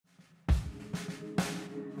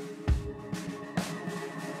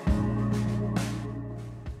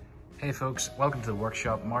Hey folks, welcome to the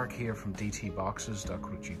workshop. Mark here from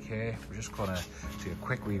dtboxes.co.uk. We're just going to do a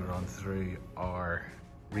quick rerun through our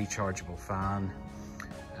rechargeable fan.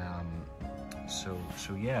 So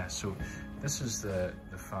this is the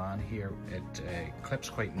fan here. It clips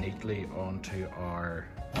quite neatly onto our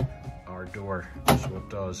door, so it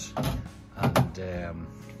does. And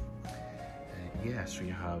so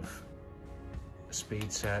you have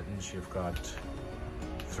speed settings. You've got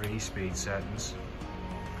 3 speed settings.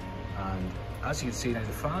 And as you can see now, the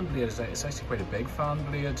fan blade it's actually quite a big fan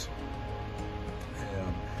blade,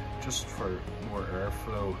 just for more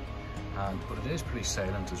airflow, but it is pretty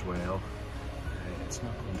silent as well. It's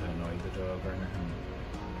not going to annoy the dog or anything.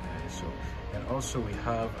 And also we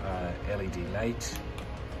have a LED light,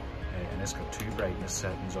 and it's got 2 brightness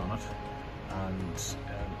settings on it. And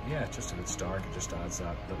just if it's dark, it just adds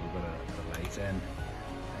that little bit of light in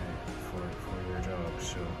for your dog.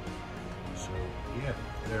 So yeah,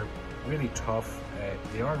 they're really tough.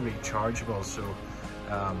 They are rechargeable, so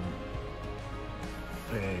and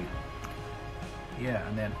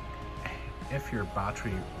then if your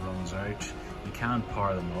battery runs out, you can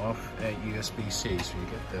power them off USB-C, so you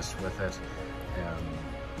get this with it.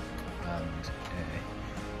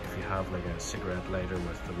 If you have like a cigarette lighter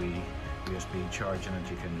with the wee USB charge in it,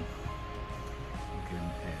 you can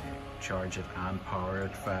charge it and power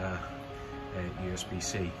it via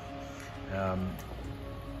USB-C.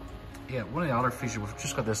 One of the other features, we've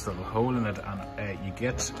just got this little hole in it, and you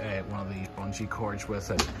get one of these bungee cords with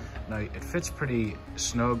it. Now it fits pretty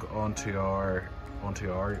snug onto our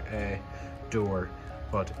door,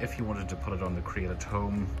 but if you wanted to put it on the crate at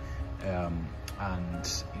home,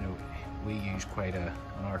 and we use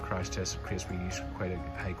on our crash test crates, we use quite a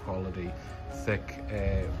high quality thick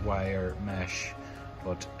wire mesh.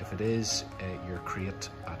 But if it is your crate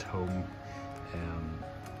at home,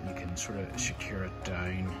 you can sort of secure it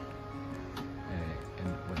down,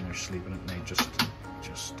 and when they're sleeping at night, it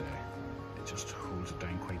just holds it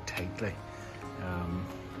down quite tightly.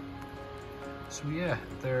 So yeah,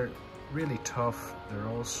 they're really tough. They're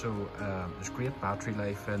also there's great battery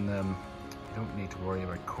life in them. You don't need to worry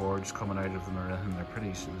about cords coming out of them or anything. They're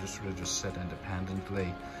pretty, so they just sit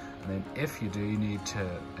independently. And then if you do need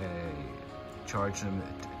to charge them,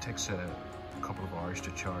 it takes a couple of hours to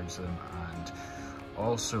charge them. And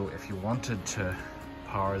also, if you wanted to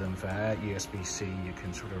power them via USB-C, you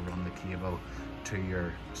can sort of run the cable to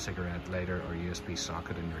your cigarette lighter or USB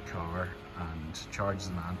socket in your car and charge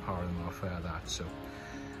them and power them off via that. So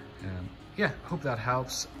hope that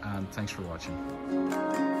helps, and thanks for watching.